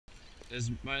Is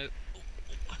my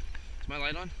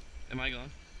light on? Am I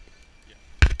gone?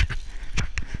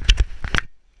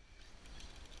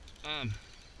 Yeah.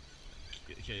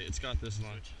 Okay, it's got this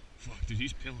long. Fuck, dude,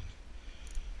 he's peeling.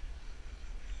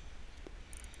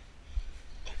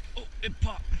 Oh, it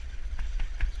popped.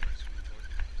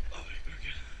 Oh, we're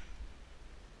good.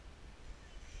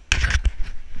 Oh,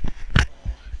 I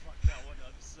fucked that one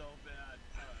up so bad.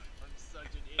 I'm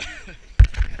such an idiot.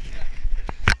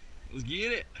 Let's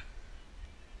get it.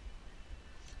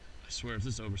 I swear, if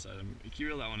this is oversized, can you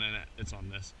reel that one in? It's on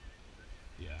this.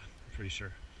 Yeah, I'm pretty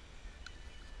sure.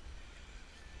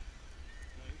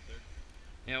 No, you're clear.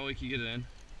 Yeah, we can get it in.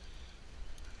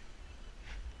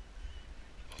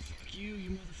 Oh, fuck you, you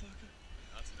motherfucker.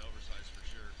 That's an oversize for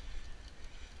sure.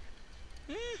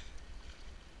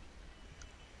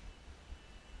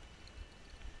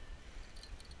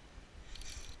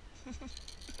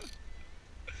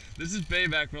 This is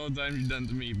payback for all the time you've done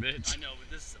to me, bitch. I know, but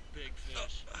this is a big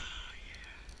fish. Oh, yeah.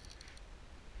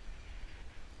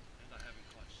 And I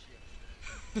haven't caught shit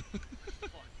today.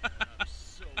 Fuck that up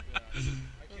so bad.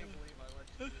 I can't believe I let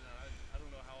you do that. I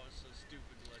don't know how I was so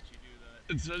stupid to let you do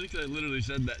that. It's funny because I literally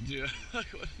said that to you.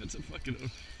 It's a fucking...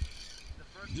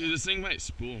 Dude, this thing might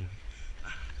spool.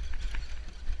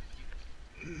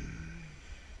 Just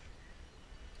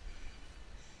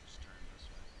turn this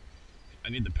way. I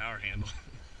need the power handle.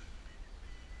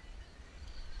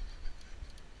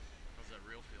 How's that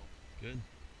reel feel? Good.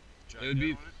 Drag It would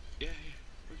be... down on it? Yeah,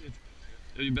 we're good.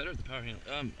 It would be better with the power handle.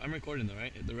 I'm recording though,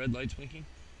 right? The red light's blinking?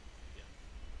 Yeah.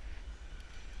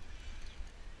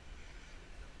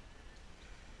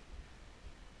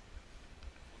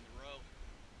 On the row.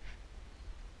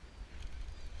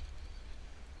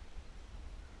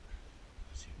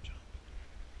 I see him jump.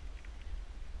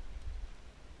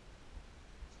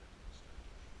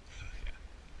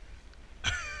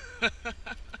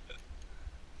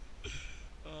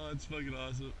 Oh, it's fucking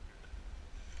awesome.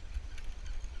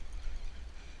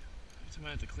 I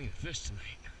might have to clean a fish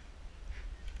tonight.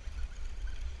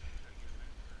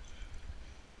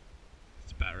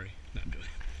 It's a battery. Not good.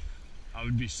 I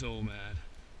would be so mad.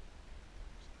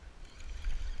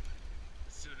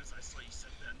 As soon as I saw you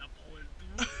set that and I'm pulling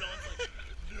through it,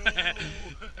 I was like,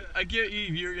 no. I can't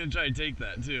believe you were gonna try to take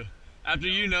that too. After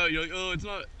you know, you're like, oh, it's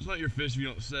not your fish if you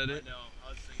don't set it. I know. I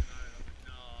was thinking about it. I was like,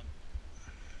 no.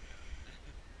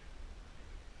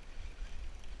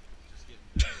 Just getting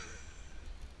desperate.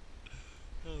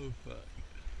 Oh fuck.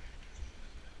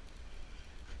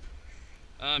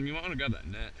 You might want to grab that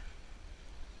net.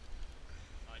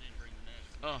 I didn't bring the net.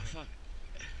 Oh fuck.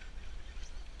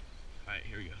 Alright,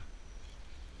 here we go.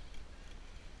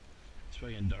 It's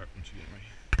probably getting dark once we get right here.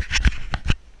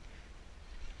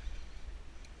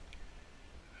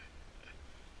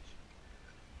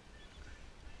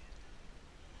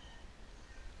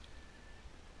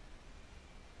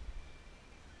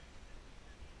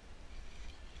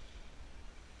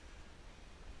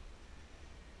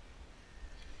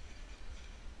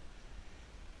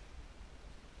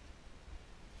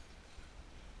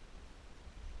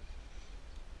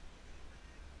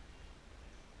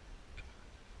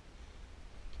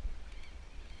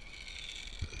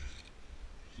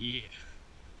 Yeah.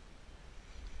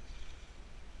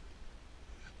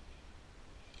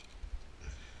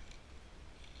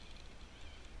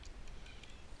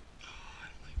 Oh, I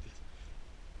don't like this.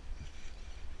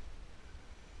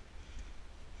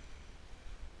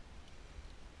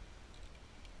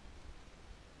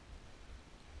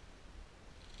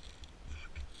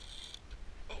 Fuck.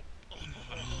 Oh, oh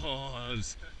no. Oh, that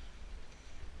was...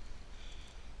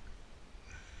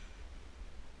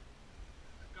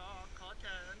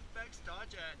 Cotton, big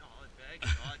sturgeon, oh, big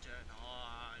sturgeon,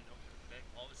 oh, no, big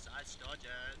oversized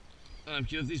sturgeon. Can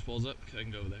you lift these poles up? Cause I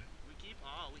can go over there. We keep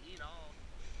all, we eat all.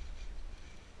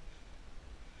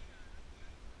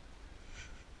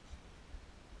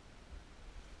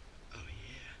 Oh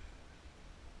yeah.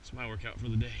 It's my workout for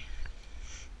the day.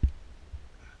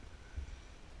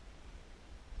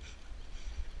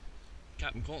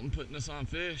 Captain Colton putting us on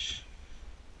fish.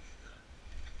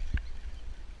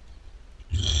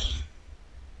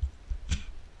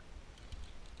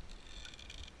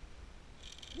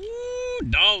 Woo,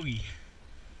 doggy.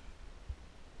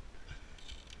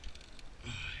 Oh,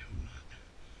 I hope not.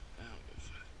 I don't give a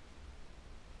fuck.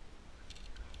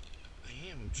 I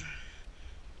am. I'm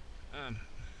trying.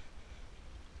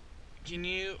 Can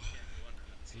you?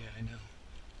 Yeah, I know.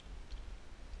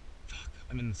 Fuck,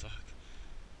 I'm in the sock.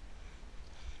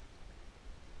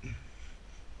 I'm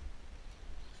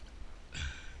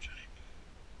trying.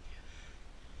 Yeah.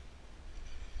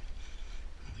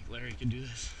 I don't think Larry can do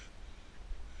this.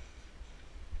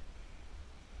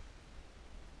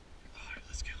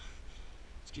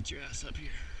 Let's get your ass up here.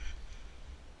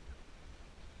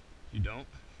 You don't?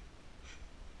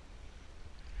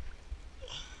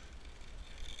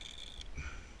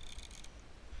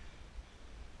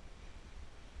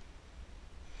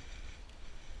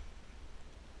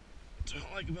 What I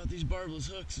don't like about these barbless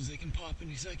hooks is they can pop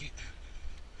any second.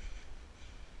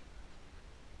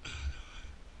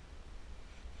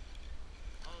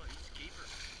 Oh, he's a keeper.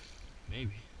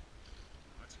 Maybe.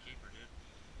 Oh, that's a keeper, dude.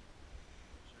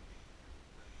 Should be.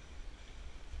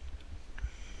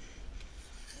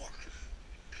 Fuck.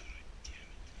 God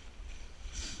damn it.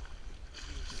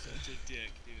 You're such a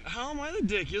dick, dude. How am I the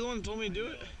dick? You're the one that told me to do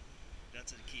it.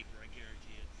 That's a keeper, I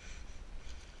guarantee it.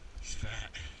 He's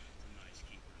fat. It's a nice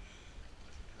keeper.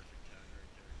 That's a perfect tag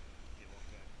right there. Okay, walk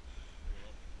back. Pull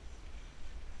up.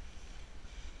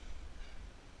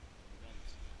 We're done.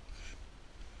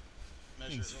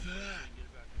 Measure He's it real quick. fat.